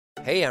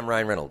Hey, I'm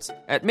Ryan Reynolds.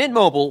 At Mint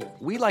Mobile,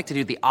 we like to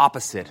do the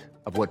opposite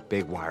of what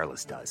Big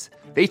Wireless does.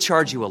 They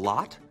charge you a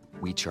lot,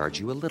 we charge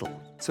you a little.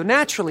 So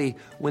naturally,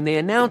 when they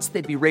announced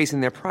they'd be raising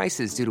their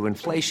prices due to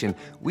inflation,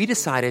 we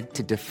decided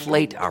to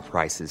deflate our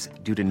prices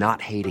due to not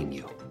hating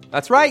you.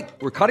 That's right.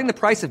 We're cutting the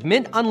price of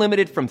Mint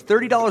Unlimited from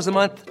 $30 a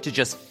month to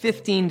just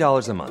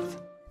 $15 a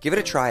month. Give it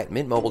a try at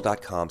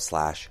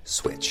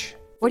mintmobile.com/switch.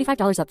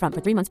 $45 up front for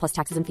 3 months plus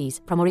taxes and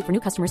fees. Promo rate for new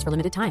customers for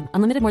limited time.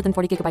 Unlimited more than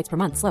 40 gigabytes per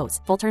month. Slows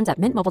full terms at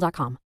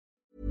mintmobile.com.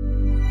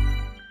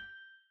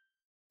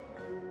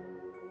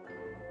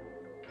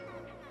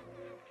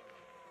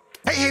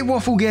 Hey,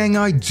 Waffle Gang,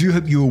 I do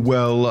hope you're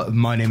well.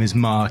 My name is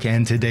Mark,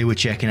 and today we're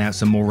checking out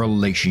some more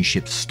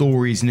relationship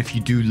stories. And if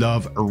you do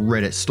love a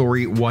Reddit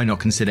story, why not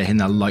consider hitting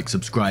that like,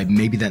 subscribe,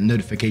 maybe that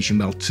notification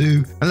bell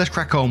too. And let's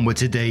crack on with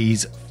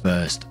today's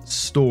first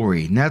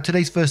story. Now,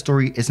 today's first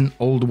story is an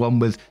older one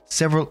with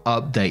several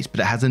updates,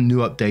 but it has a new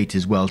update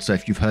as well. So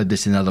if you've heard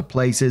this in other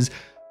places,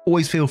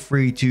 always feel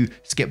free to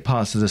skip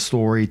parts of the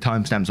story.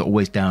 Timestamps are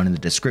always down in the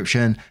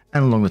description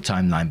and along the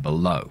timeline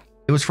below.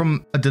 It was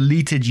from a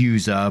deleted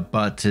user,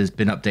 but has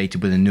been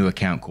updated with a new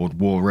account called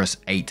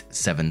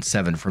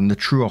Walrus877 from the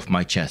True Off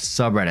My Chest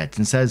subreddit,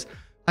 and says,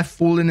 I've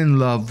fallen in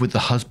love with the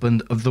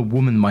husband of the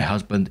woman my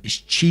husband is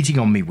cheating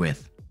on me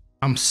with.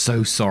 I'm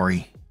so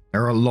sorry.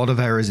 There are a lot of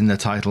errors in the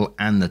title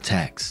and the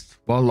text.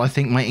 While I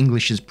think my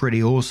English is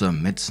pretty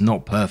awesome, it's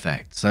not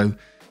perfect, so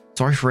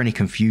sorry for any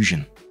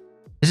confusion.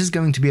 This is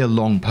going to be a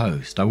long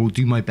post. I will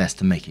do my best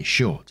to make it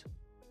short.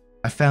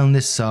 I found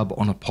this sub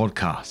on a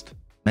podcast.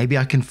 Maybe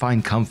I can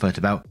find comfort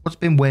about what's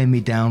been weighing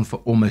me down for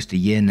almost a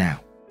year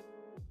now.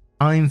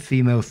 I'm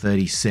female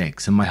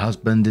 36 and my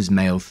husband is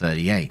male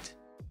 38.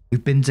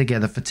 We've been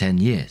together for 10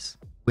 years.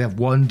 We have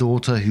one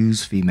daughter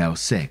who's female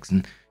 6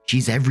 and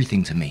she's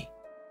everything to me.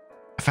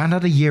 I found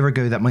out a year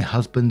ago that my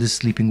husband is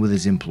sleeping with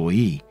his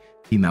employee,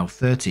 female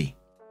 30.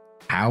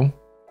 How?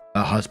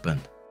 Her husband,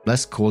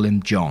 let's call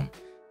him John,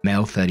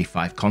 male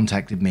 35,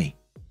 contacted me.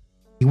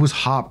 He was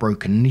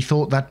heartbroken and he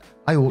thought that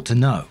I ought to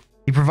know.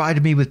 He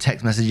provided me with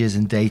text messages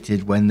and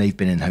dated when they've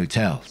been in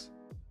hotels.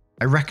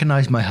 I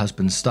recognized my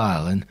husband's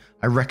style and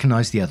I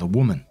recognized the other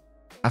woman.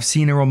 I've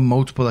seen her on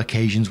multiple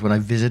occasions when I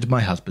visited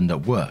my husband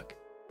at work.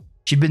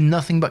 She'd been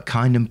nothing but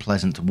kind and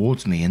pleasant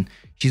towards me, and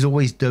she's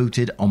always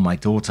doted on my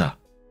daughter.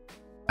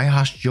 I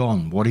asked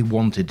John what he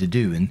wanted to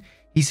do and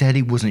he said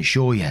he wasn't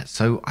sure yet,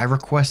 so I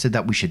requested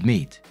that we should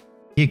meet.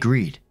 He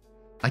agreed.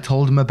 I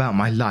told him about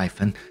my life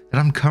and that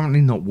I'm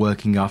currently not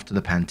working after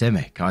the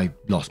pandemic. I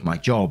lost my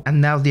job and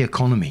now the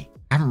economy.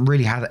 I haven't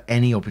really had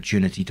any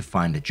opportunity to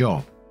find a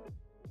job.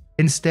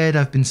 Instead,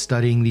 I've been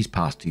studying these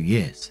past 2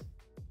 years.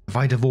 If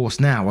I divorce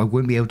now, I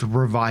won't be able to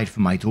provide for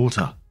my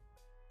daughter.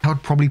 I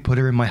would probably put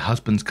her in my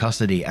husband's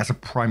custody as a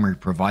primary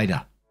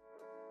provider.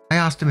 I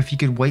asked him if he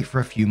could wait for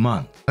a few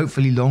months,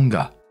 hopefully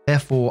longer.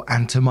 Therefore,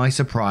 and to my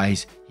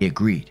surprise, he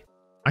agreed.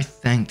 I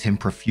thanked him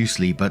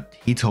profusely, but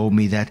he told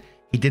me that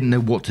he didn't know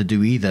what to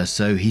do either,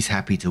 so he's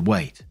happy to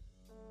wait.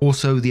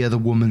 Also, the other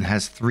woman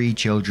has 3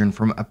 children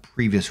from a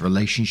previous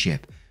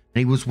relationship, and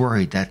he was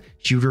worried that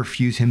she would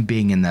refuse him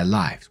being in their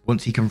lives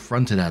once he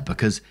confronted her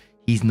because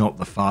he's not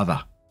the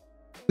father.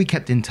 We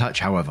kept in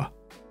touch, however.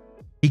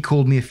 He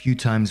called me a few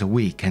times a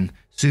week, and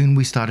soon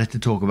we started to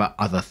talk about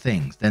other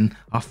things than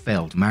our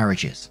failed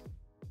marriages.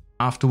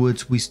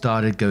 Afterwards, we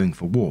started going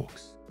for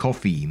walks,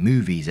 coffee,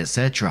 movies,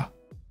 etc.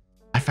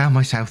 I found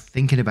myself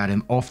thinking about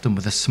him often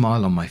with a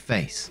smile on my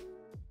face.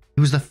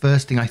 He was the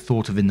first thing I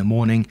thought of in the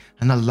morning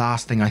and the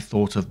last thing I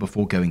thought of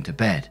before going to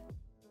bed.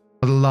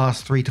 For the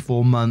last 3 to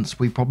 4 months,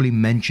 we probably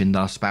mentioned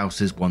our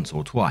spouses once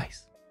or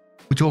twice.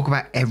 We talk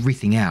about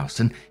everything else,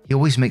 and he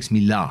always makes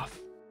me laugh.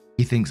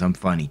 He thinks I'm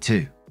funny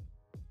too.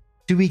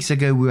 2 weeks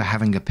ago, we were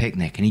having a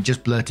picnic, and he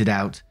just blurted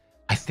out,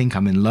 I think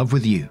I'm in love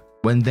with you.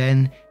 When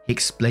then, he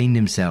explained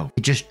himself.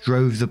 It just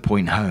drove the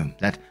point home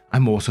that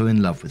I'm also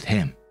in love with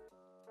him.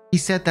 He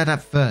said that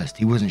at first,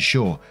 he wasn't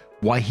sure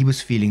why he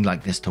was feeling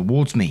like this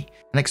towards me,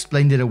 and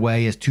explained it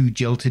away as 2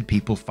 jilted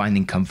people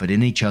finding comfort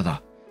in each other.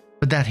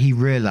 But that he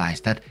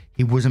realized that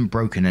he wasn't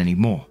broken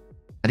anymore.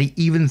 That he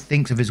even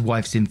thinks of his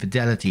wife's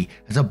infidelity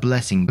as a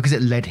blessing because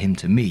it led him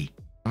to me.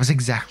 That was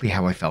exactly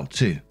how I felt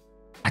too.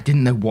 I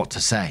didn't know what to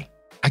say.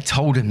 I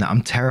told him that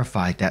I'm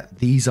terrified that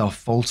these are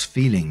false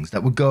feelings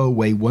that would go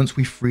away once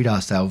we freed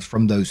ourselves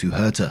from those who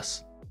hurt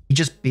us. He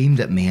just beamed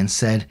at me and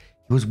said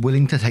he was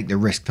willing to take the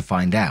risk to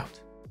find out.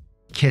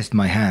 He kissed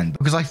my hand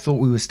because I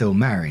thought we were still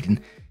married, and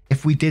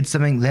if we did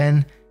something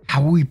then,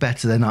 how are we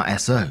better than our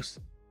SOs?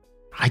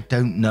 I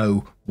don't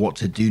know what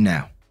to do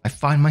now. I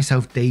find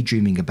myself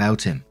daydreaming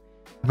about him,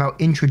 about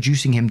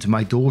introducing him to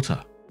my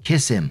daughter,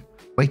 kiss him,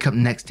 wake up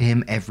next to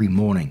him every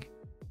morning.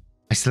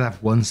 I still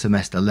have 1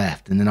 semester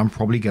left and then I'm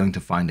probably going to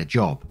find a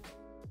job.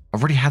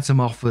 I've already had some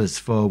offers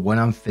for when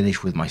I'm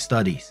finished with my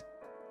studies.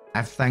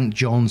 I've thanked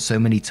John so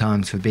many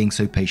times for being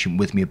so patient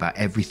with me about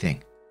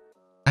everything.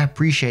 I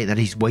appreciate that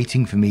he's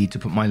waiting for me to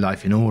put my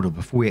life in order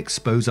before we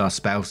expose our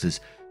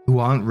spouses who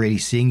aren't really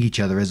seeing each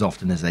other as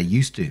often as they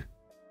used to.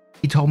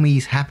 He told me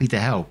he's happy to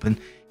help and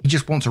He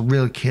just wants a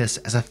real kiss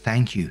as a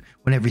thank you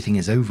when everything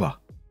is over.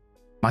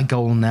 My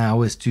goal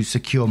now is to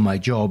secure my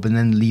job and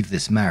then leave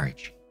this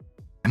marriage.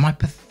 Am I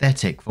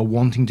pathetic for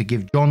wanting to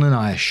give John and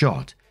I a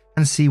shot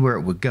and see where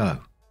it would go?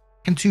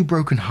 Can two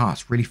broken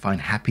hearts really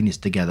find happiness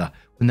together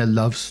when their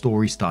love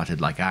story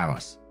started like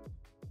ours?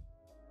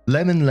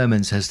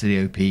 Lemon says to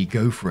the OP,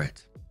 go for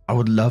it. I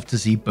would love to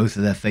see both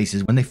of their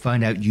faces when they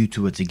find out you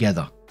two are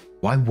together.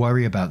 Why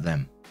worry about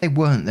them? They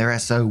weren't their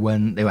SO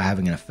when they were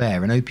having an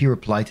affair, and OP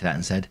replied to that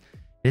and said,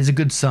 it is a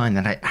good sign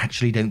that I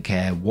actually don't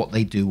care what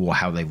they do or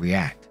how they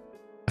react.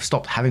 I've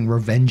stopped having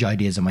revenge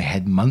ideas in my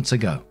head months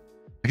ago.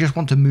 I just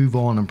want to move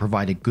on and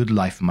provide a good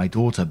life for my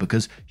daughter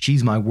because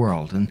she's my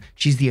world and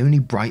she's the only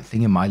bright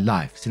thing in my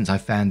life since I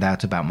found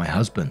out about my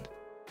husband.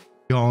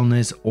 John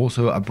is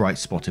also a bright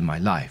spot in my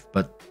life,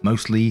 but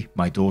mostly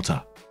my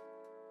daughter.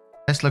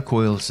 Tesla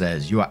Coil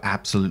says, you are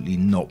absolutely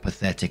not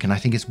pathetic, and I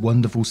think it's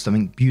wonderful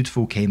something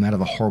beautiful came out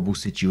of a horrible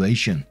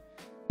situation.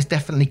 It's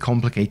definitely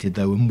complicated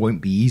though and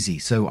won't be easy,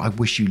 so I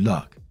wish you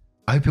luck.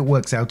 I hope it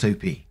works out,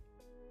 OP.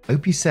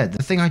 OP said,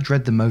 the thing I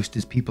dread the most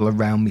is people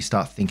around me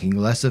start thinking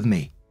less of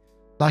me.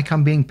 Like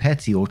I'm being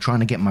petty or trying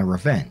to get my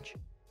revenge.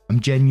 I'm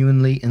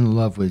genuinely in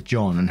love with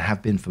John and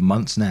have been for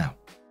months now.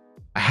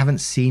 I haven't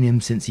seen him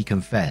since he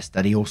confessed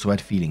that he also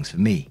had feelings for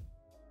me.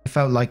 I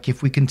felt like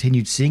if we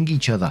continued seeing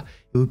each other,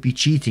 it would be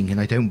cheating and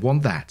I don't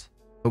want that.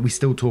 But we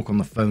still talk on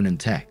the phone and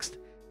text.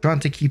 Trying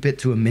to keep it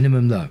to a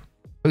minimum though.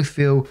 Both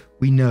feel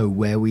we know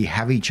where we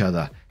have each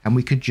other and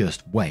we could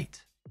just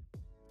wait.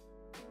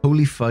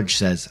 Holy Fudge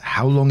says,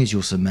 how long is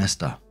your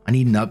semester? I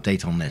need an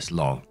update on this,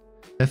 lol.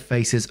 Their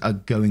faces are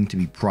going to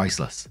be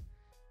priceless.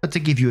 But to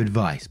give you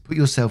advice, put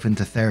yourself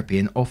into therapy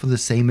and offer the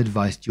same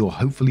advice to your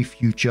hopefully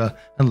future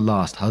and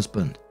last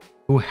husband.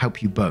 It will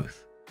help you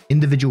both.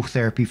 Individual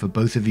therapy for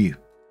both of you.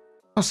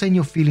 I'm not saying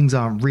your feelings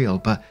aren't real,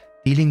 but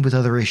dealing with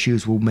other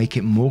issues will make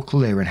it more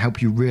clear and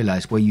help you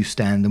realize where you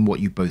stand and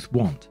what you both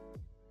want.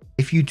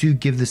 If you two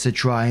give this a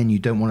try and you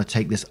don't want to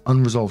take this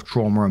unresolved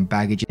trauma and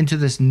baggage into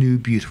this new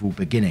beautiful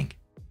beginning.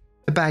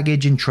 The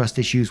baggage and trust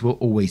issues will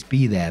always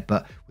be there,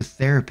 but with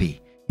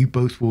therapy, you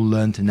both will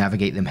learn to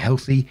navigate them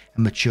healthy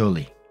and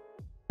maturely.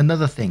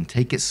 Another thing,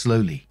 take it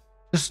slowly.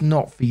 Just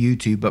not for you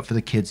two, but for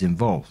the kids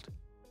involved.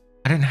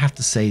 I don't have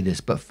to say this,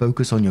 but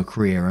focus on your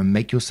career and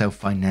make yourself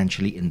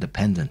financially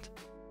independent.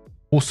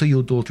 Also,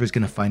 your daughter is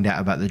going to find out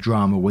about the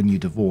drama when you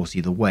divorce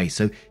either way,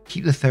 so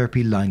keep the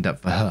therapy lined up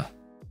for her.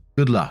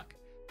 Good luck,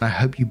 and I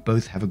hope you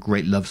both have a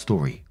great love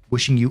story.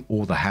 Wishing you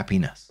all the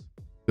happiness.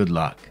 Good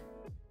luck.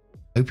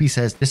 OP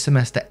says this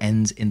semester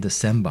ends in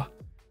December.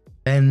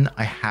 Then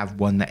I have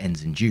one that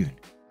ends in June.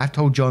 I've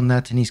told John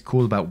that and he's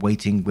cool about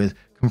waiting with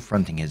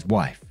confronting his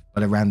wife.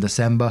 But around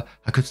December,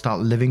 I could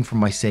start living from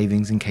my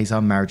savings in case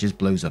our marriages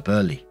blows up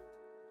early.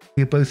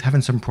 We are both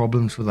having some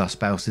problems with our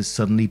spouses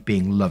suddenly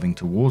being loving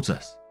towards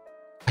us.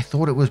 I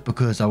thought it was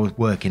because I was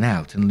working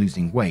out and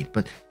losing weight,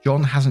 but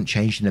John hasn't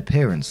changed in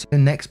appearance. The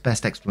next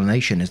best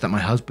explanation is that my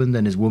husband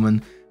and his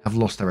woman have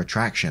lost their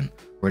attraction,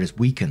 or it has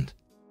weakened.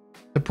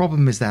 The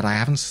problem is that I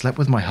haven't slept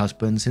with my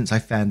husband since I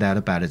found out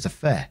about his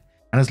affair,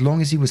 and as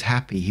long as he was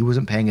happy, he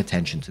wasn't paying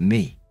attention to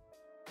me.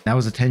 Now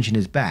his attention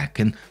is back,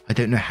 and I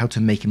don't know how to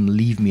make him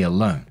leave me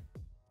alone.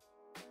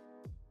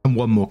 And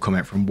one more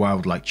comment from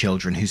Wild Like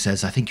Children, who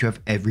says, I think you have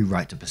every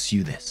right to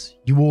pursue this.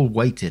 You all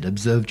waited,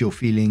 observed your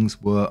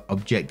feelings, were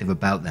objective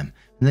about them,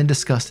 and then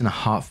discussed in a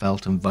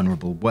heartfelt and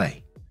vulnerable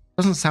way.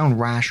 Doesn't sound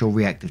rash or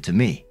reactive to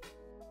me.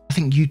 I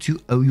think you two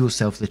owe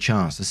yourself the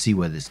chance to see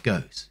where this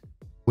goes.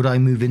 Would I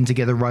move in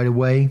together right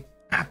away?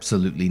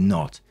 Absolutely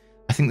not.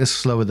 I think the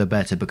slower the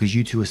better because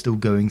you two are still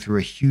going through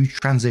a huge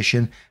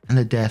transition and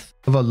the death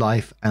of a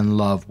life and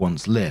love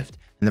once lived,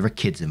 and there are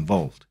kids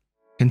involved.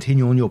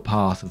 Continue on your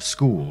path of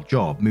school,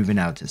 job, moving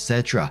out,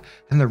 etc.,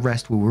 and the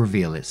rest will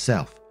reveal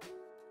itself.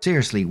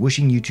 Seriously,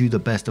 wishing you two the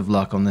best of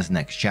luck on this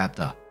next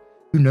chapter.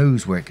 Who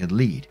knows where it could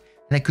lead,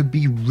 and it could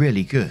be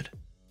really good.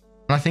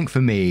 And I think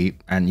for me,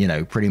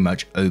 and pretty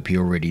much OP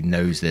already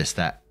knows this,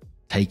 that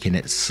taking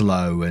it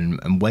slow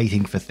and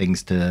waiting for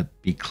things to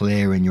be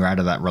clear and you're out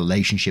of that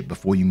relationship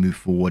before you move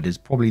forward is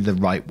probably the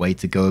right way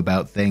to go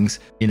about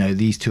things.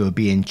 These two are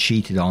being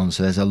cheated on,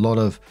 so there's a lot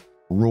of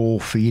raw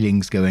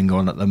feelings going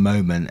on at the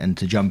moment, and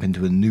to jump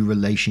into a new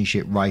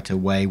relationship right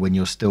away when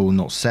you're still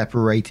not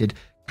separated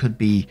could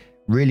be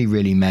really,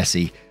 really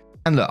messy.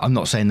 And look, I'm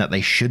not saying that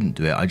they shouldn't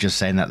do it. I'm just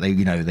saying that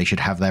they should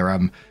have their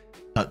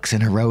ducks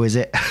in a row, is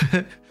it?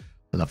 I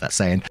love that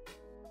saying.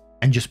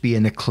 And just be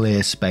in a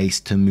clear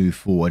space to move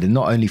forward, and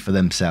not only for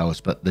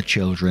themselves, but the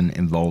children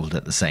involved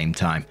at the same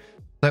time.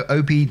 So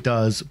OP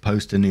does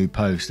post a new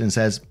post and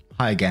says,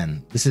 hi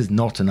again, this is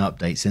not an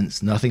update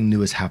since nothing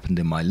new has happened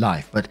in my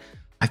life, but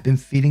I've been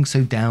feeling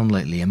so down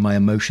lately and my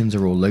emotions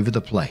are all over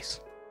the place.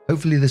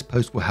 Hopefully this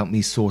post will help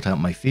me sort out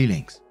my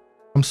feelings.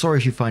 I'm sorry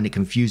if you find it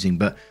confusing,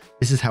 but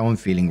this is how I'm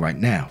feeling right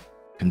now.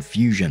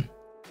 Confusion.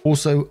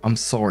 Also, I'm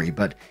sorry,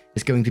 but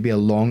it's going to be a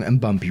long and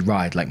bumpy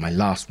ride like my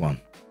last one.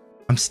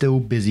 I'm still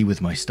busy with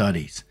my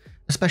studies,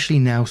 especially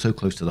now so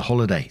close to the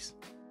holidays.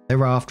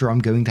 Thereafter, I'm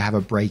going to have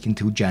a break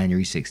until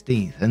January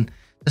 16th, and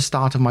the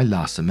start of my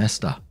last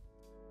semester.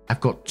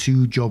 I've got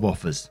 2 job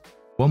offers,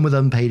 one with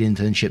unpaid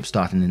internship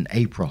starting in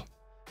April.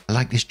 I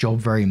like this job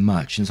very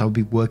much since I'll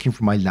be working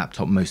from my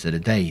laptop most of the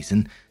days,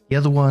 and the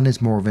other one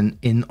is more of an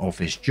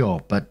in-office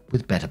job but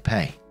with better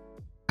pay.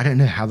 I don't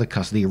know how the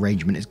custody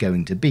arrangement is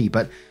going to be,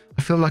 but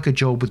I feel like a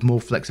job with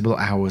more flexible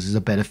hours is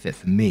a better fit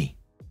for me.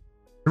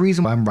 The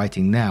reason why I'm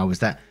writing now is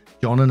that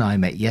John and I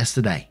met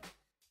yesterday.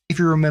 If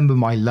you remember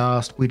my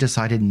last, we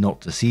decided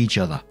not to see each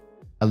other,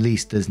 at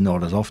least as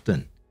not as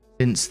often.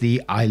 Since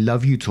the I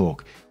love you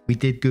talk, we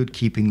did good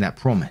keeping that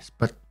promise,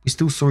 but we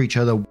still saw each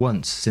other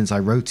once since I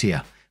wrote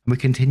here, and we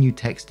continued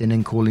texting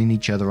and calling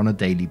each other on a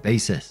daily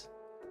basis.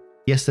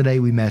 Yesterday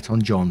we met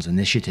on John's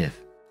initiative.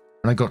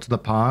 When I got to the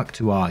park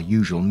to our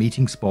usual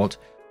meeting spot,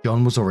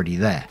 John was already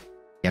there.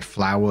 He had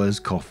flowers,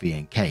 coffee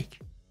and cake.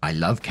 I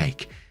love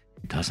cake.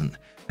 Who doesn't?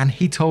 And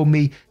he told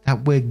me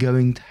that we're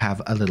going to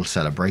have a little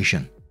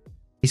celebration.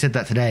 He said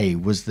that today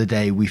was the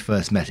day we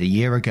first met a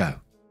year ago.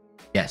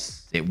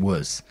 Yes, it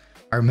was.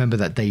 I remember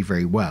that day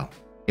very well.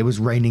 It was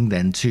raining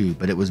then too,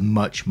 but it was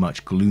much,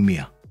 much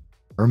gloomier.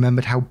 I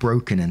remembered how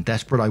broken and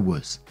desperate I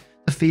was,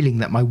 the feeling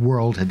that my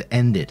world had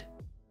ended.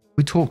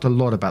 We talked a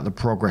lot about the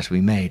progress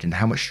we made and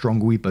how much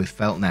stronger we both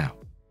felt now.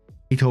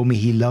 He told me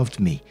he loved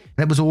me,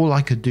 and it was all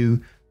I could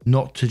do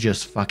not to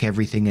just fuck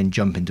everything and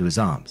jump into his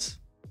arms.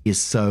 He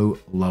is so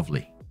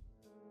lovely.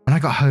 When I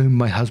got home,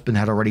 my husband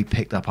had already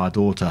picked up our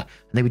daughter,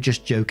 and they were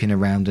just joking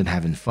around and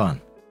having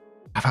fun.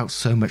 I felt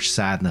so much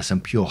sadness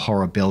and pure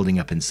horror building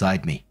up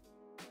inside me.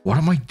 What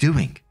am I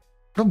doing?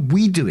 What are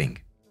we doing?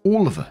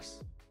 All of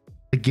us.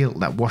 The guilt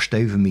that washed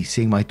over me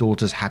seeing my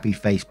daughter's happy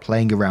face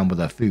playing around with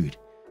her food.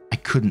 I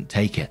couldn't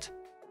take it.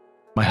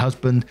 My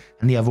husband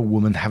and the other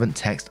woman haven't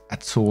texted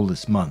at all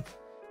this month,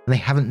 and they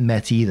haven't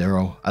met either,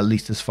 or at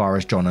least as far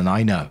as John and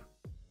I know.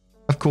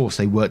 Of course,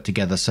 they work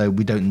together, so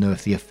we don't know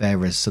if the affair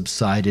has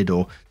subsided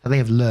or that they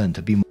have learned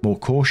to be more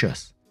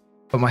cautious.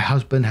 But my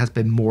husband has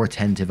been more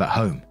attentive at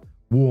home,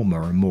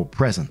 warmer and more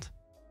present.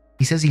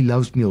 He says he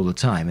loves me all the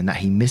time and that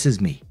he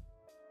misses me.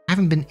 I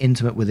haven't been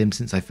intimate with him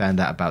since I found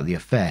out about the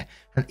affair,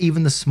 and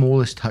even the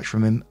smallest touch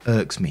from him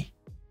irks me.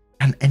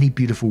 And any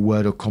beautiful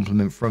word or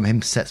compliment from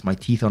him sets my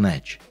teeth on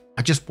edge.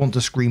 I just want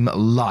to scream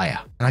liar,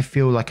 and I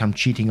feel like I'm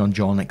cheating on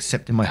John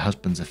accepting my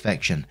husband's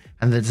affection,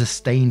 and the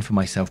disdain for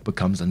myself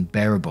becomes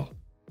unbearable.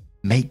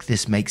 Make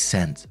this make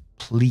sense,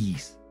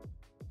 please.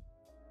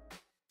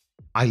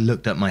 I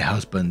looked at my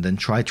husband and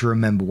tried to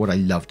remember what I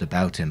loved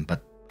about him,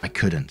 but I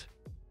couldn't.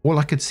 All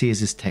I could see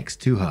is his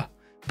text to her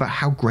about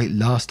how great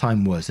last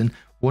time was and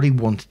what he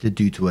wanted to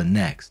do to her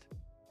next.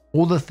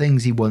 All the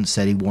things he once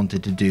said he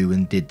wanted to do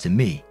and did to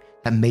me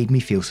that made me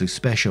feel so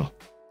special.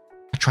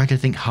 I tried to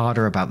think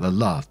harder about the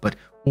love, but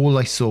all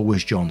I saw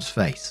was John's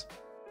face.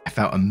 I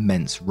felt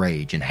immense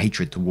rage and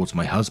hatred towards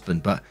my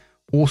husband, but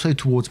also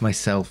towards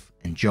myself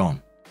and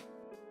John.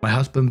 My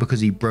husband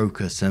because he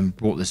broke us and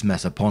brought this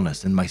mess upon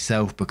us, and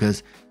myself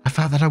because I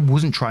felt that I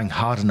wasn't trying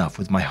hard enough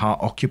with my heart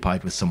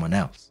occupied with someone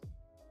else.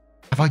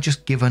 Have I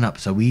just given up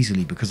so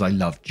easily because I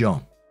love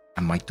John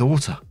and my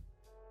daughter?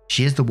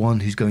 She is the one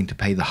who's going to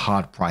pay the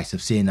hard price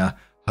of seeing her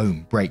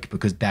home break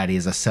because daddy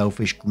is a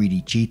selfish,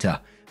 greedy cheater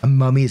and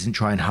mummy isn't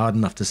trying hard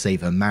enough to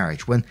save her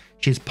marriage when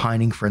she is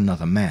pining for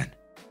another man.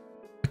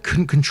 I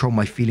couldn't control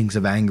my feelings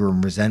of anger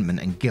and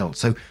resentment and guilt,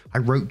 so I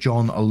wrote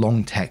John a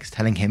long text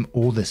telling him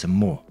all this and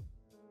more.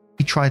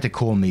 He tried to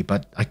call me,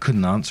 but I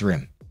couldn't answer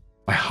him.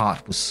 My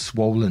heart was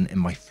swollen in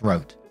my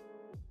throat.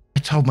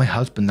 I told my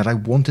husband that I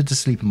wanted to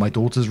sleep in my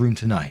daughter's room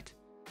tonight,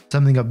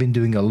 something I've been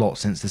doing a lot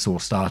since this all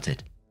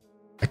started.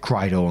 I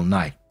cried all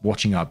night,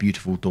 watching our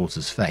beautiful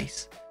daughter's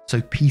face,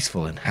 so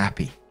peaceful and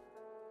happy.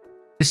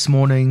 This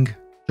morning,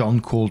 John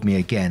called me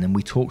again and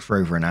we talked for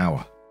over an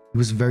hour. He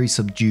was very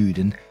subdued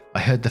and I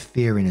heard the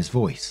fear in his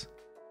voice.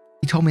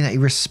 He told me that he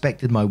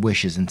respected my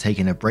wishes in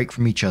taking a break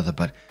from each other,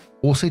 but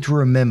also to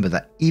remember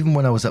that even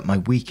when I was at my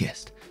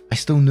weakest, I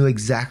still knew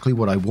exactly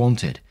what I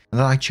wanted and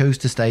that I chose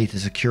to stay to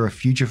secure a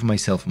future for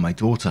myself and my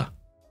daughter.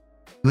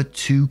 You are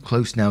too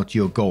close now to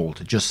your goal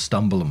to just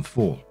stumble and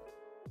fall.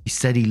 He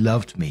said he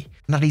loved me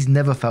and that he's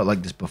never felt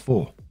like this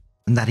before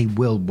and that he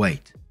will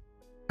wait.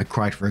 I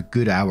cried for a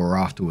good hour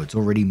afterwards,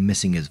 already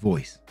missing his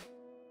voice.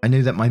 I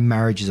knew that my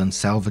marriage is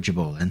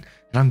unsalvageable and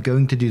that I'm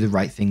going to do the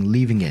right thing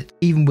leaving it,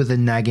 even with a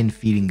nagging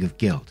feeling of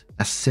guilt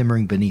that's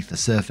simmering beneath the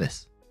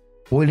surface,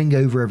 boiling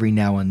over every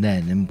now and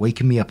then and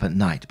waking me up at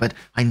night, but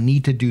I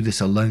need to do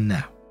this alone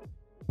now.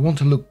 I want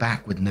to look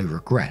back with no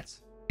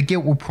regrets. The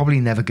guilt will probably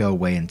never go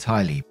away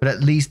entirely, but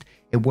at least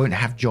it won't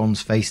have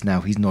John's face now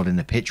he's not in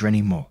the picture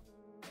anymore.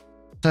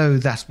 So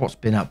that's what's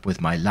been up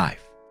with my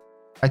life.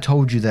 I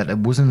told you that it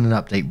wasn't an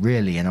update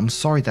really, and I'm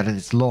sorry that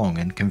it's long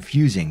and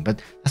confusing,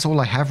 but that's all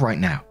I have right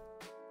now.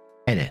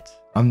 Edit.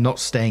 I'm not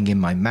staying in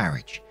my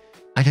marriage.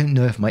 I don't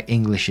know if my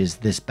English is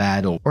this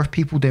bad or if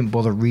people don't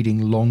bother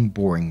reading long,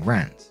 boring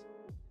rants.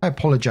 I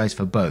apologize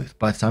for both,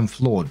 but I'm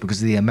flawed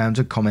because of the amount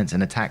of comments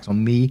and attacks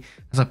on me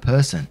as a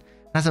person,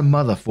 and as a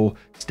mother for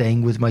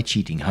staying with my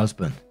cheating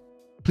husband.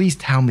 Please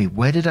tell me,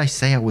 where did I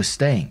say I was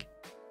staying?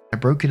 I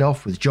broke it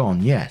off with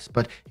John, yes,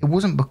 but it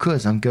wasn't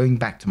because I'm going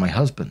back to my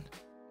husband.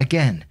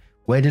 Again,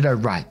 where did I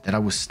write that I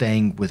was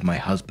staying with my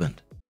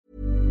husband?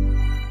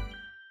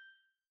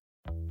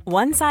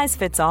 One size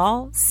fits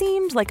all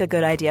seemed like a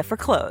good idea for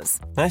clothes.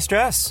 Nice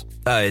dress.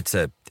 It's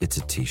a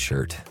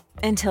t-shirt.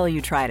 Until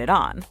you tried it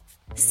on.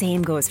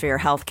 Same goes for your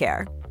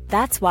healthcare.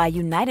 That's why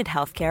United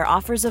Healthcare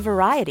offers a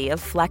variety of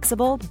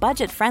flexible,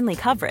 budget-friendly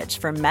coverage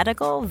for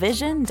medical,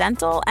 vision,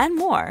 dental, and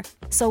more.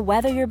 So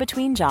whether you're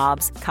between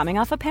jobs, coming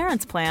off a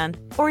parent's plan,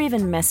 or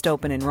even missed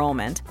open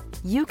enrollment,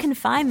 you can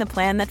find the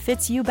plan that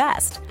fits you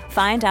best.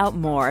 Find out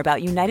more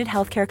about United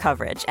Healthcare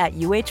coverage at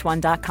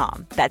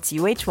uh1.com. That's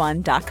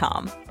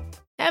uh1.com.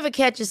 Ever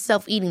catch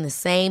yourself eating the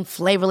same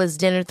flavorless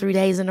dinner 3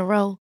 days in a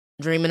row?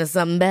 Dreaming of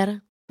something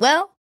better?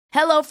 Well,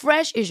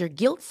 HelloFresh is your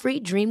guilt-free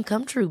dream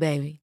come true,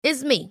 baby.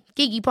 It's me,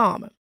 Keke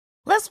Palmer.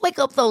 Let's wake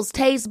up those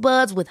taste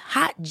buds with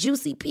hot,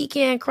 juicy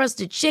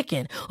pecan-crusted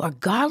chicken or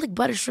garlic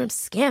butter shrimp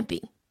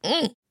scampi.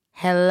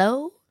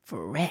 Hello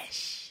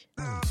Fresh.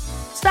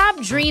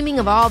 Stop dreaming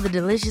of all the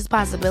delicious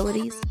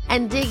possibilities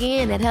and dig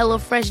in at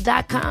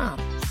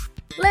HelloFresh.com.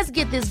 Let's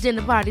get this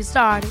dinner party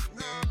started.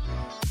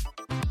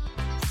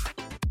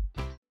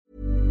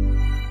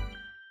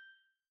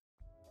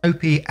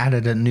 OP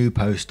added a new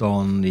post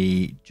on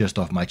the Just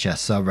Off My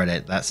Chest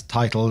subreddit that's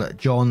titled,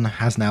 John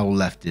has now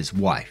left his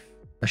wife.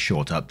 A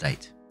short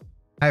update.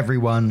 Hi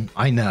everyone,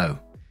 I know.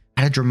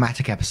 I had a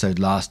dramatic episode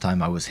last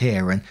time I was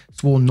here and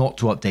swore not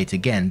to update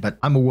again, but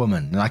I'm a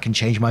woman and I can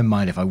change my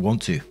mind if I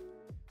want to.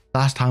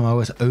 Last time I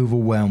was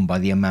overwhelmed by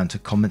the amount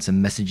of comments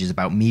and messages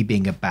about me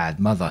being a bad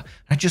mother,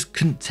 and I just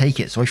couldn't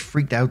take it, so I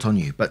freaked out on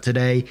you, but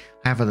today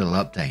I have a little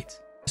update.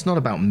 It's not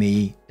about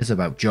me, it's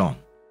about John.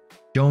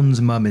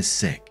 John's mum is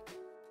sick.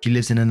 She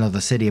lives in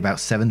another city about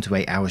 7 to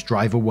 8 hours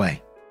drive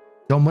away.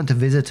 John went to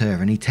visit her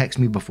and he texted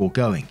me before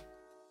going.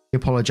 He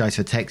apologized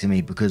for texting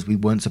me because we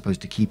weren't supposed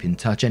to keep in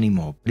touch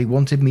anymore, but he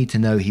wanted me to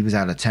know he was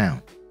out of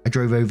town. I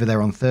drove over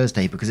there on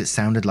Thursday because it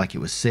sounded like it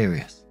was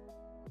serious.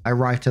 I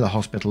arrived to the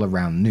hospital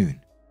around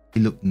noon. He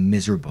looked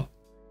miserable.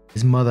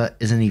 His mother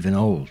isn't even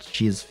old,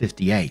 she is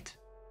 58.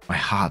 My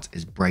heart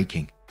is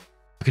breaking.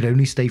 I could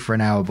only stay for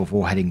an hour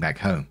before heading back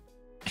home.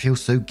 I feel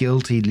so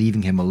guilty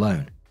leaving him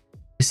alone.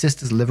 His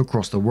sisters live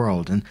across the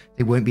world and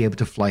they won't be able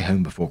to fly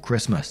home before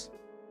Christmas.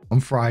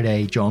 On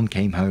Friday, John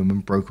came home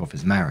and broke off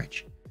his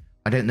marriage.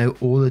 I don't know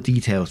all the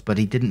details, but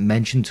he didn't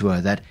mention to her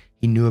that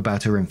he knew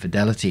about her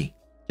infidelity,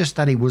 just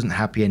that he wasn't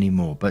happy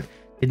anymore but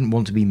didn't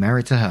want to be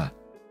married to her.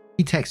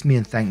 He texted me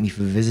and thanked me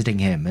for visiting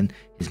him and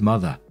his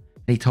mother,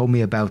 and he told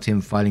me about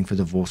him filing for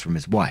divorce from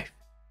his wife.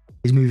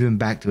 He's moving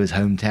back to his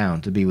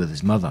hometown to be with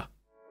his mother.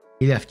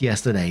 He left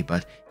yesterday,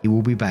 but he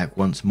will be back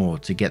once more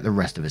to get the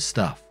rest of his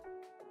stuff.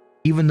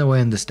 Even though I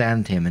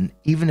understand him, and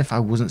even if I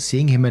wasn't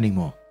seeing him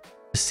anymore,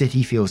 the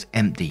city feels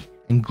empty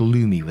and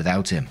gloomy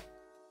without him.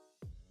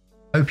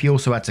 OP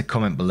also adds a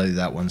comment below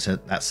that one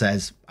that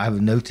says, I have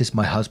noticed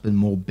my husband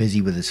more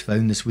busy with his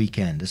phone this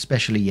weekend,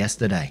 especially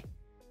yesterday.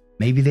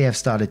 Maybe they have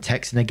started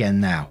texting again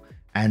now,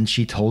 and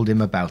she told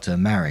him about her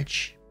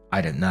marriage.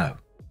 I don't know.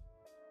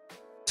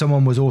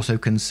 Someone was also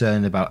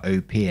concerned about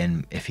OP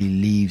and if he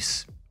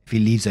leaves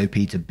OP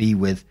to be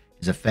with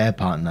his affair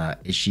partner,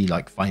 is she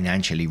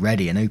financially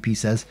ready? And OP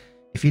says,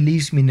 if he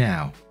leaves me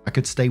now, I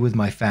could stay with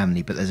my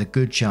family, but there's a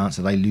good chance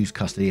that I lose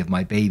custody of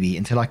my baby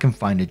until I can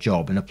find a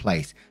job in a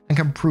place and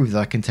can prove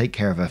that I can take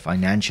care of her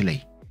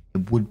financially.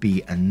 It would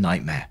be a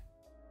nightmare.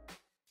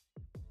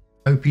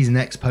 OP's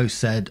next post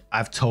said,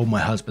 I've told my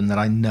husband that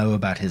I know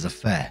about his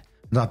affair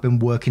and I've been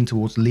working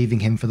towards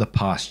leaving him for the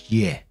past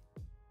year.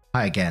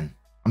 Hi again.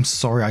 I'm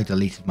sorry I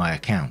deleted my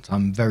account.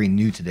 I'm very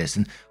new to this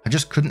and I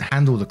just couldn't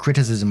handle the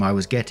criticism I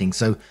was getting,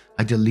 so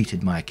I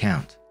deleted my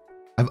account.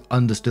 I've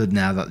understood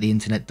now that the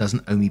internet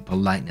doesn't owe me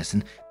politeness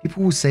and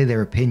people will say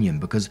their opinion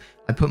because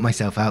I put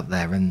myself out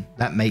there, and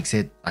that makes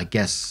it, I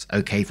guess,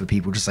 okay for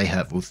people to say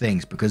hurtful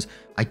things because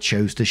I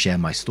chose to share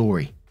my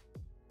story.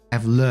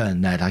 I've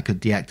learned that I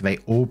could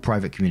deactivate all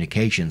private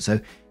communication, so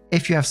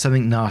if you have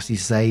something nasty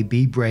to say,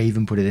 be brave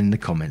and put it in the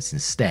comments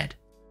instead.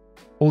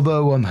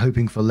 Although I'm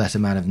hoping for less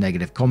amount of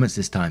negative comments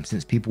this time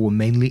since people were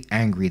mainly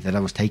angry that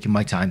I was taking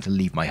my time to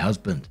leave my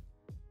husband.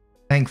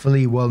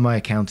 Thankfully, while my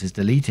account is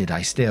deleted,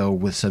 I still,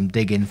 with some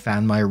digging,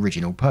 found my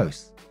original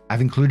posts. I've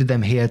included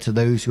them here to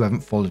those who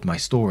haven't followed my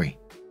story.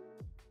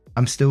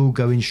 I'm still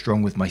going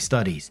strong with my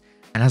studies,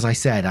 and as I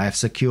said, I have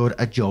secured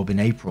a job in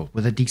April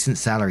with a decent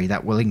salary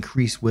that will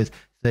increase with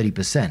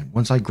 30%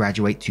 once I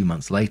graduate 2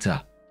 months later.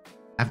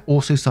 I've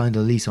also signed a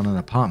lease on an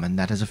apartment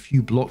that is a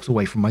few blocks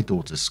away from my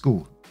daughter's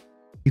school.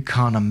 You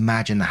can't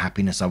imagine the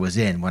happiness I was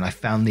in when I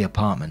found the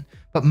apartment,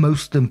 but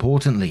most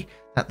importantly,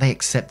 that they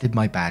accepted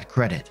my bad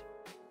credit.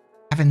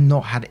 Having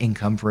not had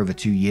income for over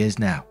 2 years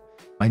now,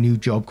 my new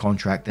job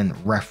contract and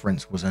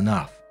reference was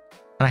enough,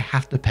 and I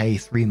have to pay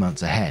 3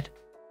 months ahead.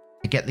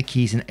 I get the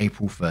keys in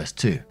April 1st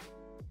too.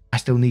 I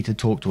still need to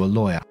talk to a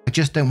lawyer. I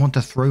just don't want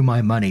to throw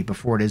my money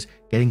before it is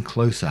getting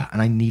closer,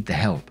 and I need the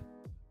help.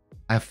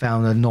 I have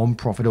found a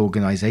non-profit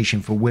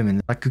organization for women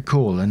that I could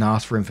call and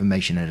ask for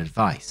information and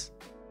advice.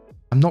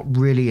 I'm not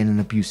really in an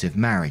abusive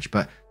marriage,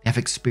 but they have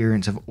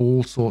experience of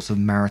all sorts of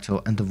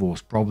marital and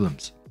divorce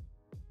problems.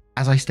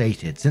 As I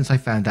stated, since I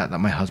found out that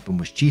my husband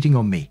was cheating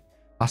on me,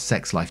 our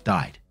sex life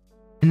died.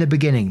 In the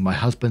beginning, my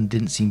husband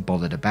didn't seem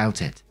bothered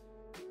about it.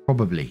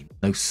 Probably,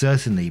 no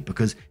certainly,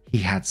 because he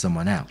had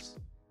someone else.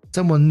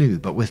 Someone new,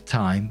 but with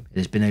time, it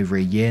has been over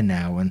a year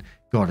now, and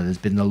God, it has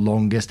been the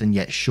longest and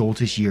yet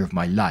shortest year of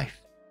my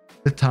life.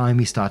 With time,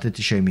 he started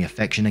to show me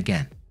affection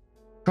again,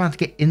 trying to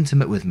get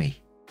intimate with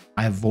me.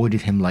 I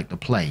avoided him like the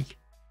plague.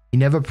 He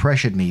never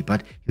pressured me,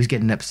 but he was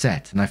getting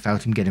upset, and I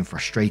felt him getting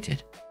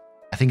frustrated.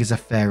 I think his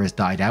affair has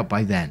died out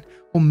by then,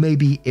 or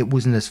maybe it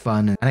wasn't as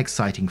fun and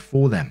exciting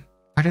for them.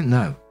 I don't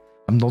know.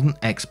 I'm not an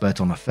expert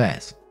on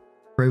affairs.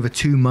 For over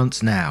 2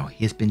 months now,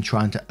 he has been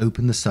trying to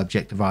open the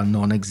subject of our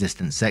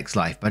non-existent sex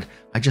life, but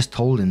I just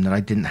told him that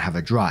I didn't have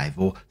a drive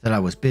or that I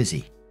was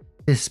busy,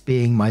 this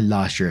being my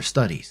last year of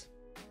studies.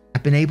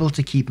 I've been able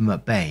to keep him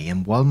at bay,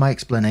 and while my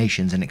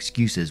explanations and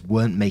excuses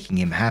weren't making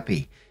him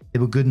happy, they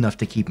were good enough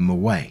to keep him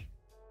away.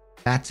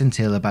 That's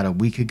until about a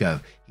week ago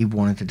he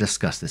wanted to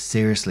discuss this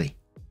seriously.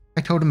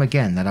 I told him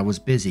again that I was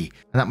busy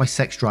and that my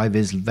sex drive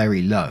is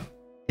very low.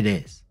 It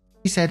is.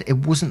 He said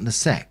it wasn't the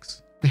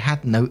sex. We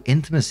had no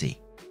intimacy.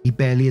 He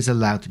barely is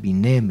allowed to be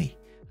near me.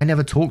 I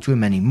never talk to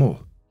him anymore,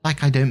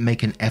 like I don't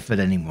make an effort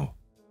anymore.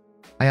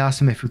 I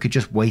asked him if we could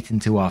just wait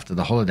until after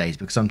the holidays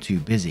because I'm too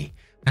busy.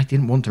 I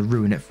didn't want to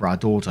ruin it for our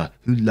daughter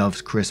who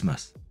loves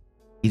Christmas.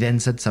 He then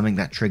said something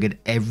that triggered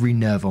every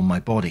nerve on my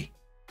body.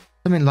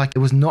 Something like it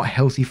was not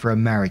healthy for a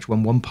marriage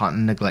when one partner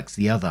neglects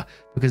the other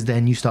because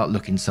then you start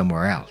looking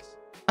somewhere else.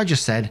 I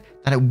just said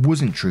that it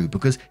wasn't true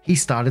because he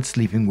started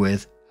sleeping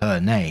with her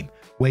name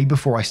way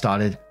before I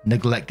started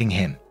neglecting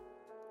him.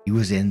 He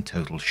was in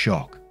total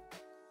shock.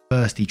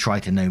 First he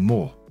tried to know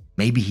more.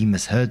 Maybe he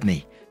misheard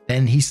me.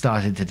 Then he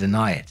started to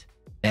deny it.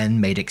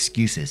 Then made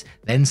excuses.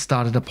 Then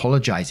started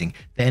apologizing.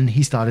 Then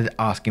he started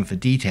asking for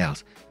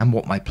details and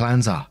what my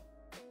plans are.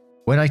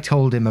 When I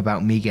told him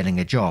about me getting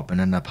a job and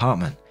an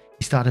apartment,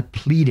 he started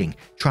pleading,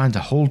 trying to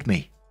hold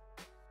me.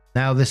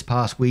 Now this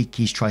past week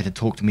he's tried to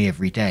talk to me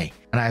every day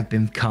and I have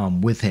been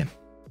calm with him.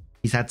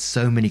 He's had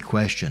so many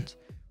questions.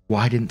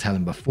 Why I didn't tell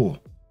him before?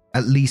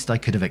 At least I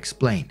could have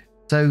explained.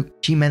 So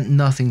she meant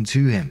nothing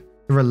to him.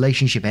 The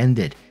relationship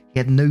ended. He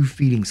had no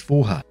feelings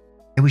for her.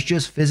 It was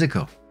just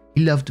physical.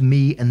 He loved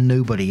me and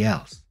nobody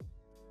else.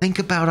 Think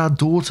about our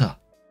daughter.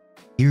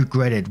 He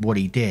regretted what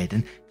he did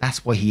and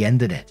that's why he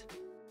ended it.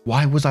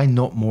 Why was I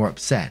not more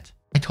upset?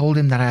 I told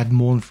him that I had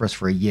mourned for us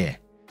for a year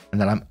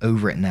and that I'm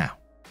over it now.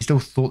 He still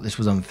thought this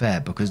was unfair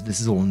because this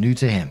is all new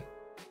to him.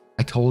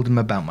 I told him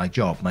about my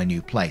job, my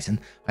new place, and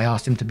I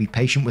asked him to be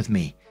patient with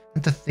me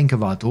and to think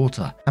of our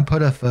daughter and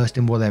put her first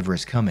in whatever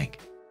is coming.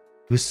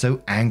 He was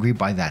so angry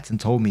by that and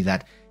told me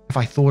that if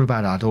I thought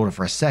about our daughter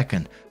for a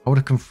second, I would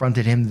have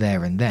confronted him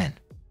there and then.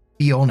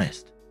 Be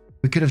honest.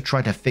 We could have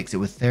tried to fix it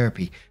with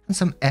therapy and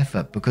some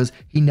effort because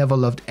he never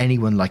loved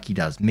anyone like he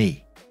does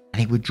me, and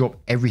he would drop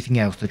everything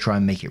else to try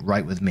and make it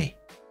right with me.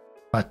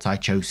 But I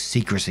chose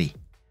secrecy,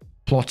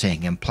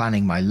 plotting and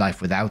planning my life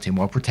without him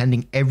while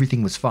pretending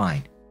everything was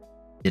fine.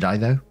 Did I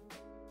though?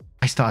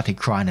 I started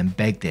crying and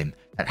begged him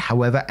that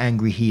however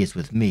angry he is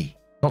with me,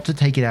 not to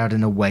take it out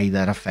in a way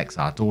that affects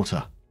our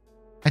daughter.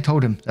 I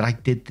told him that I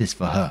did this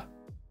for her.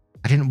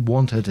 I didn't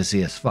want her to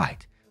see us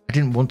fight. I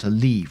didn't want to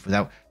leave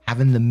without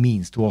having the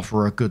means to offer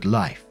her a good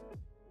life.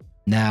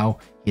 Now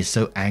he is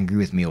so angry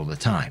with me all the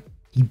time.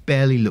 He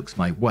barely looks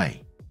my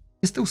way.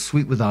 He's still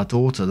sweet with our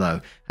daughter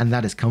though, and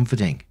that is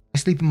comforting. I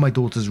sleep in my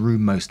daughter's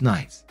room most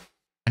nights.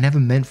 I never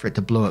meant for it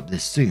to blow up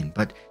this soon,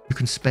 but you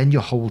can spend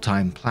your whole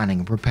time planning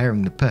and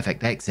preparing the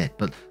perfect exit,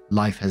 but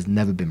life has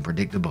never been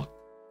predictable.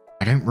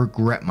 I don't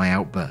regret my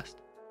outburst.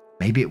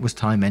 Maybe it was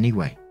time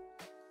anyway.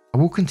 I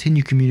will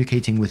continue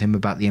communicating with him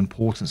about the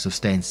importance of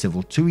staying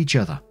civil to each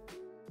other.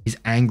 He's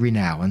angry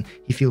now and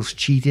he feels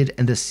cheated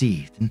and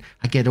deceived, and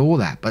I get all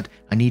that, but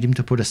I need him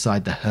to put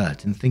aside the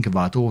hurt and think of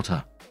our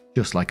daughter,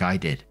 just like I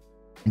did.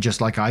 And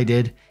just like I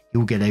did, he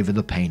will get over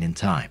the pain in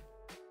time.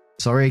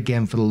 Sorry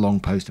again for the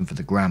long post and for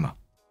the grammar.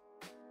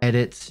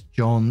 Edit,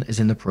 John is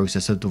in the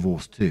process of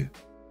divorce too.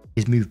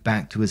 He's moved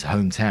back to his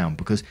hometown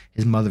because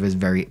his mother is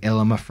very ill,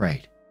 I'm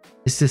afraid.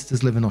 His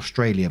sisters live in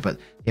Australia, but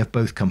they have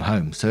both come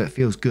home, so it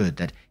feels good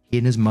that he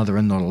and his mother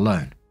are not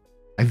alone.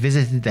 I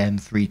visited them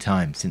 3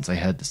 times since I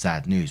heard the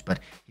sad news, but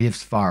he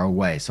lives far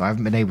away, so I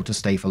haven't been able to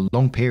stay for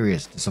long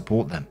periods to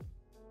support them.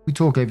 We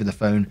talk over the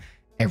phone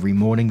every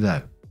morning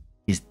though.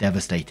 He's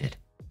devastated.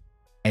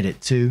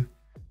 Edit 2.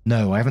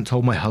 No, I haven't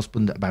told my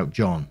husband about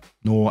John,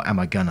 nor am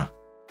I gonna.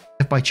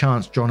 If by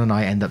chance John and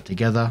I end up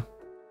together,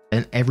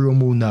 then everyone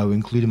will know,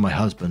 including my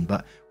husband,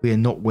 but we are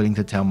not willing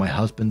to tell my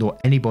husband or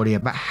anybody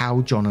about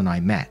how John and I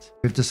met.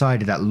 We've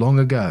decided that long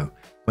ago,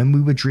 when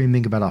we were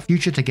dreaming about our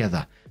future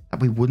together, that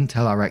we wouldn't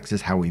tell our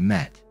exes how we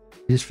met.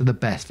 It is for the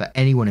best for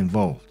anyone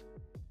involved.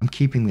 I'm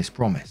keeping this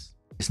promise.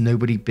 It's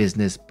nobody's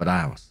business but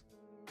ours.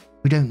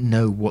 We don't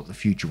know what the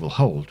future will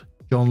hold.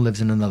 John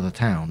lives in another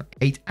town,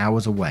 8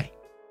 hours away.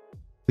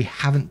 We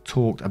haven't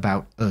talked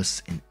about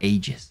us in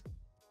ages.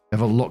 We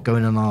have a lot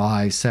going on in our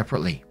lives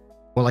separately.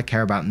 All I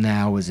care about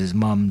now is his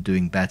mum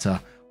doing better,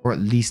 or at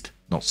least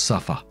not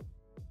suffer.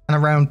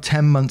 And around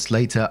 10 months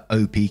later,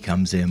 OP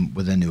comes in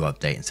with a new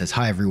update and says,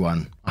 "Hi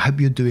everyone, I hope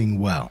you're doing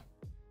well.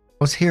 I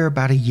was here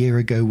about a year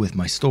ago with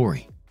my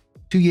story.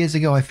 2 years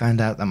ago I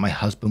found out that my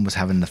husband was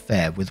having an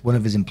affair with one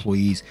of his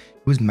employees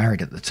who was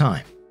married at the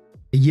time.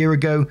 A year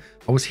ago,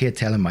 I was here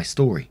telling my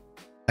story.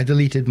 I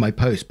deleted my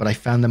post, but I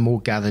found them all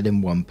gathered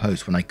in one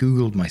post when I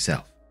googled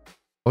myself.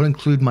 I'll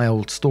include my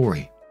old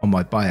story on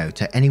my bio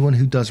to anyone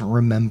who doesn't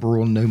remember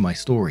or know my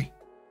story.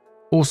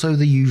 Also,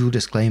 the usual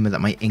disclaimer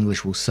that my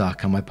English will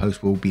suck and my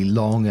post will be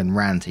long and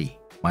ranty.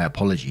 My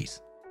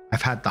apologies.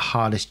 I've had the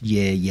hardest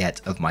year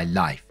yet of my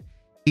life,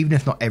 even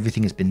if not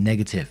everything has been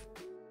negative.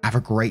 I have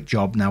a great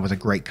job now with a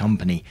great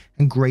company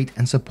and great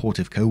and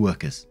supportive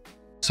co-workers.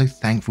 So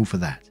thankful for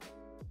that.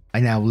 I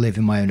now live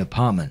in my own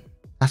apartment.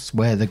 That's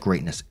where the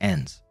greatness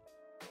ends.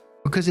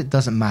 Because it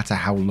doesn't matter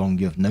how long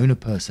you have known a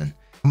person,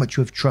 how much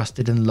you have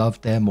trusted and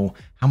loved them, or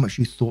how much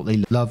you thought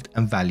they loved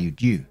and valued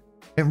you.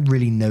 You don't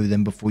really know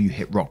them before you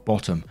hit rock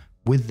bottom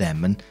with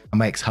them, and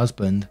my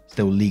ex-husband,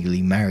 still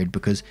legally married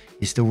because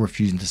he's still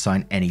refusing to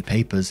sign any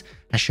papers,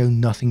 has shown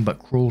nothing but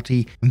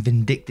cruelty and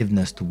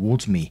vindictiveness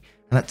towards me,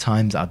 and at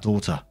times our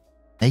daughter,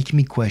 making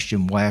me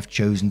question why I've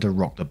chosen to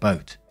rock the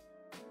boat.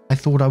 I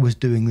thought I was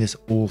doing this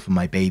all for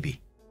my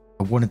baby.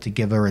 I wanted to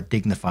give her a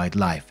dignified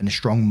life and a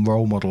strong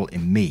role model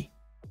in me,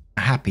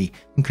 a happy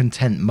and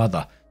content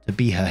mother to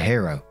be her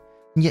hero,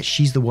 and yet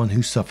she's the one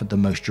who suffered the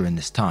most during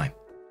this time.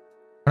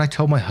 When I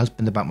told my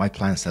husband about my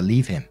plans to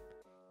leave him,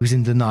 he was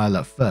in denial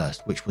at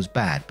first, which was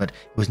bad, but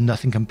it was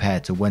nothing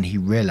compared to when he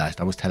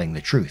realized I was telling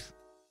the truth.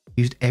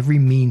 He used every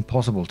mean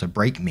possible to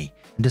break me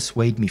and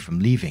dissuade me from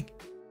leaving.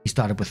 He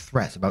started with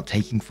threats about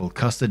taking full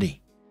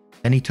custody.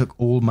 Then he took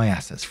all my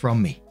assets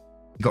from me.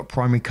 He got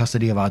primary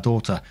custody of our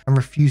daughter and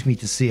refused me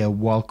to see her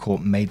while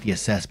court made the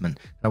assessment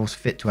that I was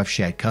fit to have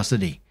shared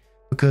custody,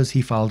 because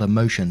he filed a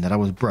motion that I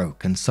was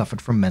broke and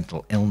suffered from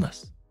mental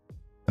illness.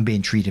 I'm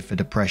being treated for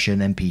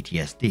depression and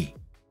PTSD.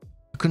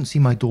 I couldn't see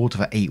my daughter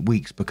for 8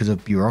 weeks because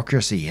of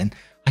bureaucracy, and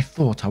I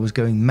thought I was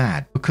going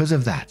mad because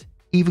of that,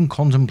 even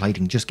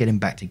contemplating just getting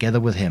back together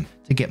with him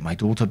to get my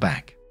daughter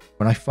back.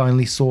 When I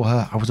finally saw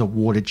her, I was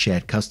awarded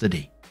shared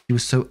custody. She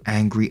was so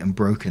angry and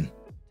broken,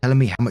 telling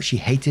me how much she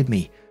hated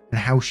me and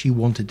how she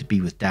wanted to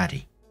be with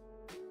Daddy.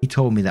 He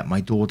told me that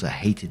my daughter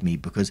hated me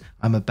because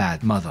I'm a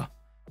bad mother.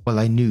 Well,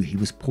 I knew he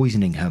was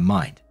poisoning her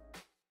mind.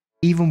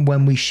 Even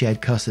when we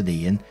shared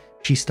custody and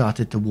she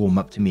started to warm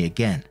up to me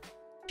again,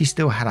 she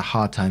still had a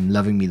hard time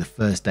loving me the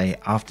first day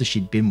after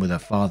she'd been with her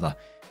father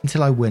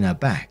until I win her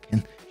back,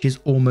 and she's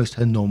almost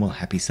her normal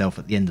happy self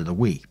at the end of the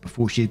week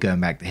before she's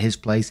going back to his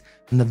place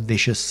and the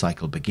vicious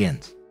cycle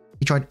begins.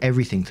 He tried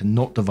everything to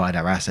not divide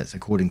our assets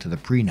according to the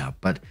prenup,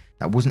 but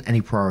that wasn't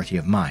any priority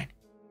of mine.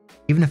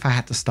 Even if I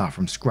had to start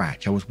from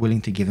scratch, I was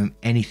willing to give him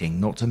anything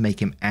not to make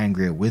him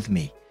angrier with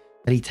me,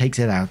 that he takes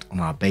it out on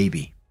our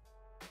baby.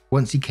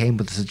 Once he came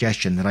with the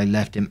suggestion that I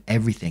left him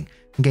everything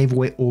and gave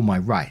away all my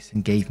rights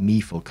and gave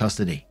me full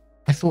custody.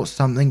 I thought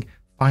something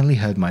finally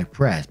heard my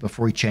prayers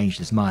before he changed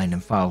his mind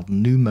and filed a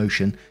new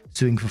motion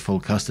suing for full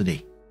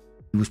custody.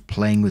 He was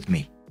playing with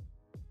me.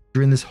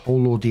 During this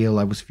whole ordeal,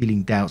 I was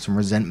feeling doubts and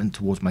resentment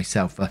towards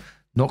myself for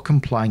not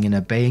complying and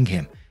obeying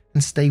him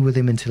and stay with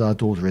him until our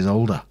daughter is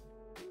older.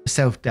 The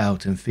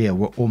self-doubt and fear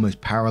were almost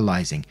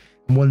paralyzing,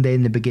 and one day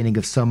in the beginning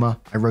of summer,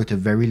 I wrote a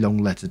very long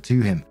letter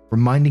to him,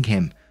 reminding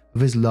him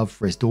of his love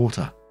for his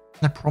daughter,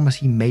 and a promise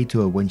he made to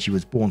her when she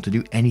was born to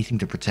do anything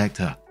to protect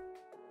her.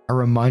 I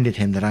reminded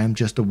him that I am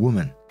just a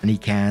woman, and he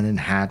can and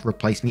had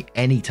replaced me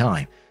any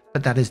time,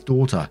 but that his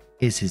daughter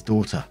is his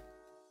daughter.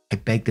 I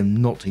begged him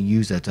not to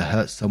use her to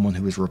hurt someone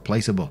who is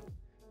replaceable.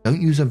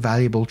 Don't use a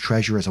valuable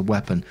treasure as a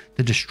weapon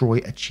to destroy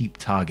a cheap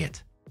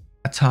target.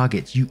 A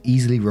target you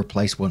easily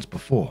replaced once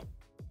before.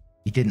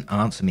 He didn't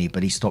answer me,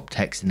 but he stopped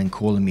texting and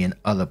calling me in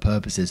other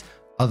purposes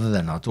other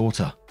than our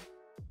daughter.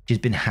 She's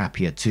been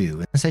happier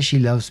too, and says she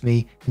loves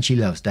me and she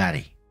loves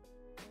Daddy.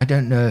 I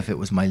don't know if it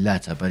was my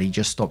letter, but he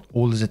just stopped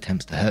all his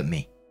attempts to hurt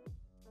me.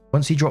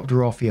 Once he dropped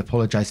her off, he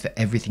apologized for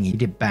everything he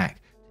did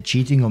back to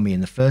cheating on me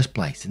in the first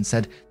place and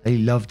said that he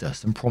loved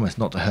us and promised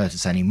not to hurt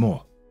us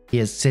anymore. He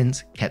has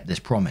since kept this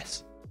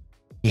promise.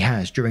 He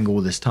has, during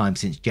all this time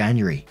since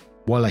January,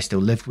 while I still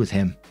lived with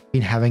him,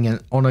 been having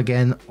an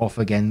on-again,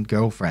 off-again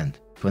girlfriend,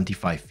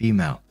 25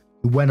 female,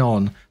 who went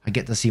on, I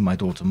get to see my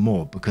daughter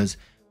more because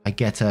I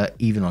get her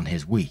even on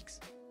his weeks.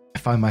 I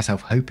find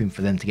myself hoping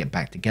for them to get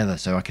back together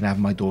so I can have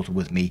my daughter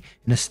with me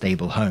in a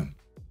stable home.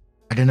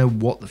 I don't know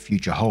what the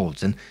future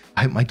holds, and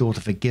I hope my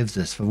daughter forgives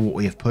us for what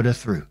we have put her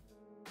through.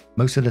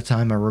 Most of the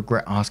time I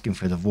regret asking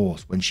for a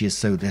divorce when she is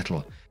so little,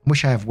 and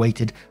wish I have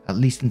waited at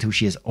least until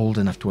she is old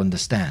enough to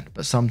understand,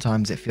 but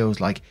sometimes it feels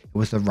like it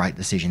was the right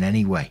decision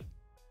anyway.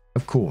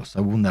 Of course,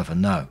 I will never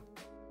know.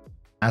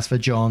 As for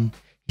John,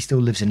 he still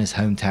lives in his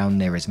hometown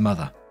near his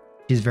mother.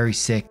 She is very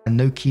sick and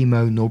no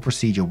chemo nor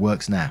procedure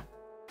works now.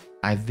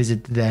 I have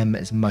visited them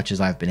as much as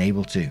I have been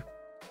able to.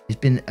 He's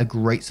been a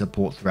great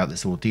support throughout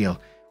this ordeal,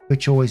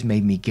 which always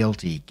made me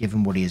guilty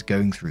given what he is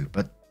going through,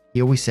 but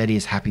He always said he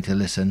is happy to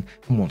listen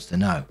and wants to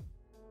know.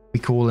 We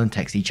call and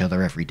text each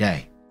other every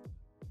day.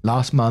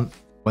 Last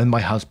month, when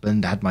my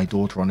husband had my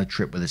daughter on a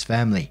trip with his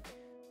family,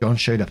 John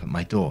showed up at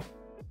my door.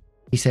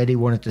 He said he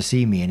wanted to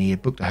see me and he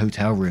had booked a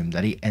hotel room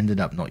that he ended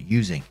up not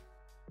using.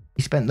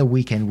 He spent the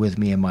weekend with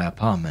me in my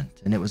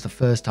apartment, and it was the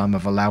first time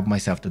I've allowed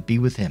myself to be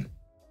with him.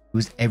 It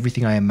was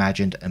everything I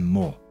imagined and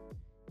more.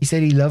 He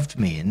said he loved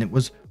me, and it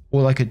was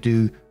all I could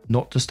do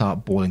not to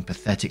start bawling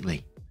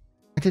pathetically.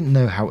 I didn't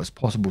know how it was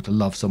possible to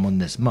love someone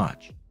this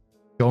much.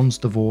 John's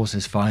divorce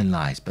is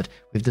finalized, but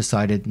we've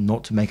decided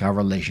not to make our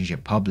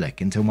relationship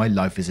public until my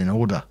life is in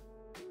order.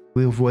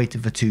 We've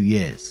waited for 2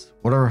 years.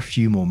 What are a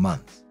few more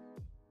months?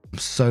 I'm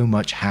so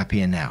much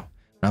happier now,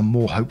 and I'm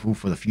more hopeful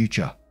for the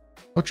future.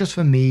 Not just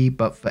for me,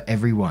 but for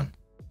everyone.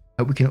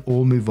 Hope we can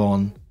all move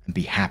on and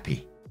be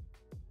happy.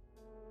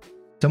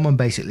 Someone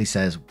basically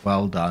says,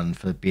 well done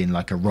for being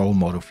like a role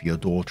model for your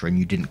daughter, and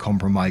you didn't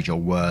compromise your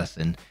worth,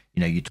 and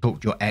you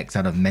talked your ex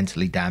out of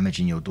mentally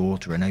damaging your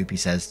daughter. And Opie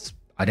says,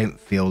 I don't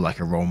feel like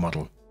a role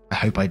model. I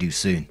hope I do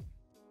soon.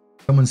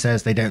 Someone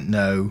says they don't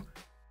know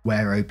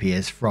where Opie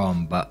is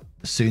from, but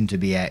the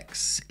soon-to-be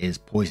ex is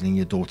poisoning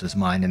your daughter's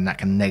mind, and that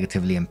can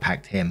negatively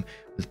impact him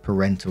with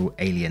parental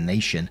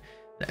alienation.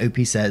 And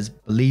Opie says,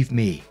 believe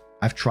me,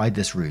 I've tried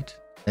this route.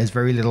 There's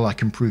very little I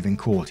can prove in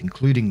court,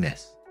 including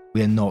this.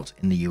 We are not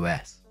in the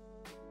US.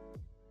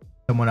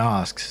 Someone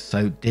asks,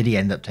 so did he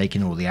end up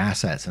taking all the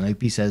assets? And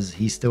Opie says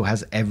he still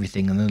has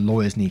everything and the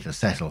lawyers need to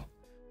settle.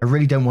 I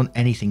really don't want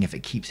anything if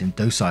it keeps him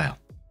docile.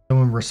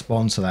 Someone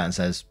responds to that and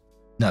says,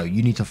 no,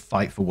 you need to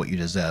fight for what you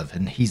deserve,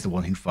 and he's the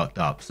one who fucked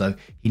up, so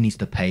he needs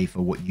to pay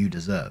for what you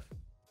deserve.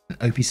 And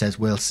Opie says,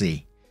 we'll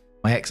see.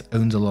 My ex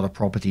owns a lot of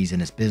properties in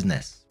his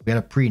business. We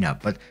had a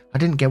prenup, but I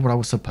didn't get what I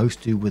was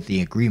supposed to with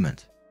the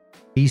agreement.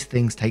 These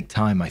things take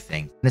time, I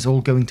think, and it's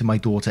all going to my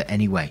daughter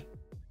anyway.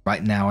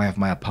 Right now I have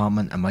my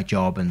apartment and my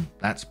job, and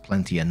that's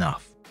plenty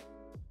enough.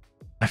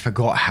 I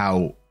forgot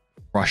how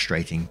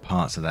frustrating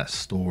parts of that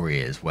story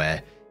is,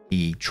 where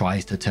he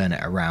tries to turn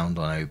it around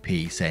on OP,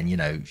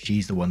 saying,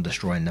 she's the one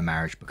destroying the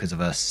marriage because of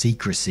her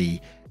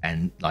secrecy,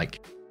 and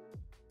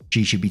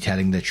she should be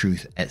telling the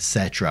truth,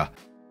 etc.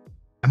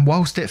 And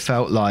whilst it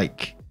felt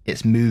like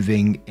it's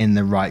moving in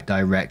the right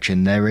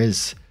direction,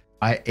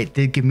 it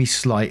did give me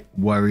slight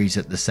worries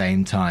at the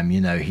same time.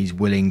 He's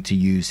willing to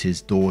use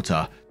his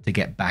daughter to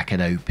get back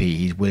at OP.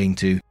 He's willing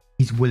to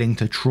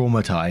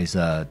traumatize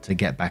her to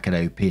get back at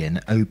OP, and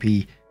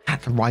OP had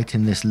to write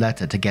him this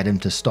letter to get him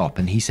to stop,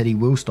 and he said he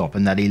will stop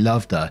and that he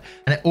loved her.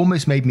 And it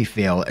almost made me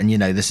feel, and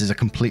this is a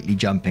completely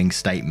jumping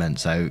statement,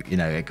 so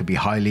it could be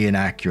highly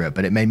inaccurate,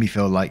 but it made me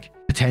feel like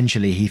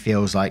potentially he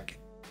feels like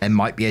there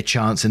might be a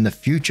chance in the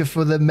future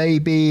for them,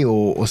 maybe,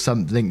 or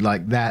something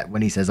like that,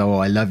 when he says, oh,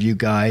 I love you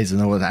guys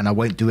and all that, and I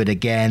won't do it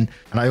again.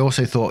 And I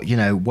also thought,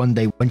 one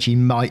day when she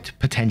might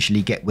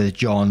potentially get with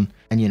John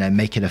and,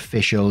 make it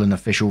an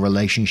official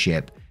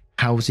relationship,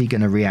 how's he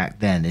going to react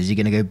then? Is he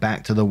going to go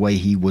back to the way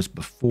he was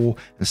before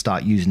and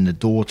start using the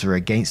daughter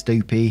against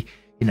OP?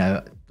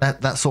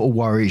 That sort of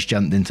worries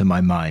jumped into my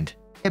mind.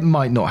 It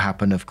might not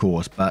happen, of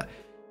course, but,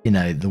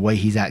 the way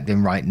he's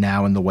acting right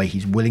now and the way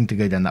he's willing to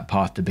go down that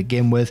path to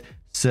begin with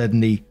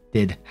certainly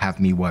did have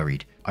me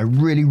worried. I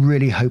really,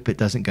 really hope it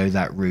doesn't go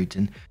that route,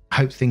 and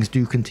hope things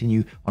do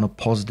continue on a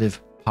positive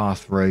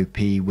path for OP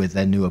with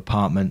their new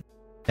apartment,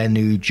 their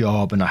new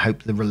job, and I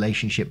hope the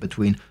relationship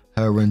between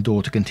her and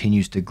daughter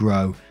continues to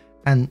grow,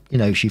 and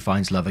she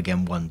finds love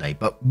again one day.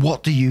 But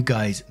what do you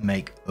guys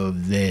make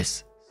of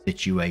this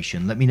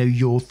situation? Let me know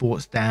your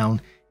thoughts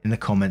down in the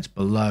comments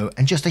below,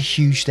 and just a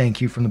huge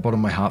thank you from the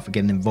bottom of my heart for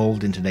getting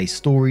involved in today's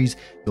stories.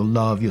 Your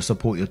love, your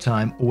support, your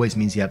time always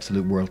means the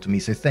absolute world to me,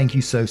 so thank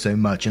you so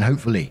much, and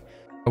hopefully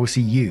I will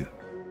see you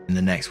in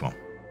the next one.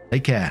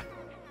 Take care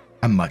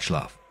and much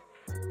love.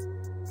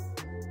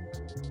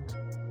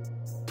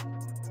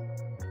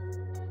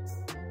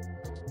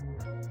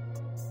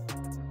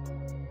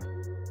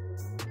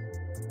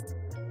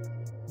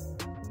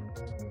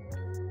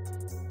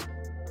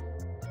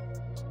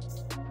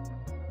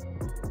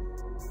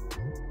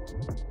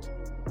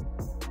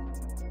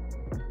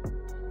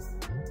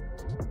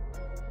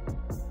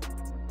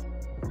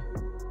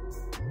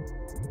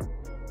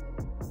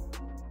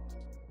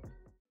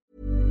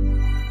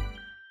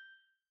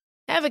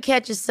 Ever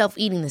catch yourself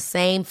eating the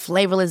same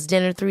flavorless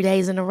dinner 3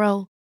 days in a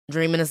row?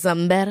 Dreaming of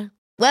something better?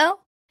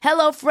 Well,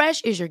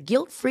 HelloFresh is your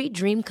guilt-free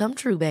dream come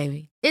true,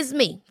 baby. It's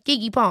me,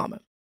 Keke Palmer.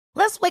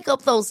 Let's wake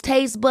up those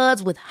taste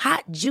buds with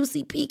hot,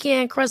 juicy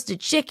pecan-crusted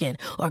chicken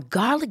or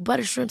garlic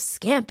butter shrimp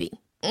scampi.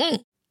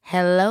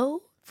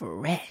 Hello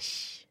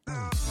Fresh.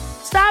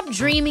 Stop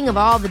dreaming of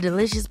all the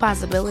delicious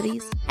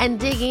possibilities and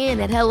dig in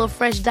at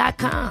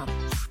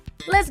HelloFresh.com.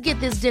 Let's get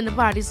this dinner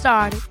party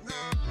started.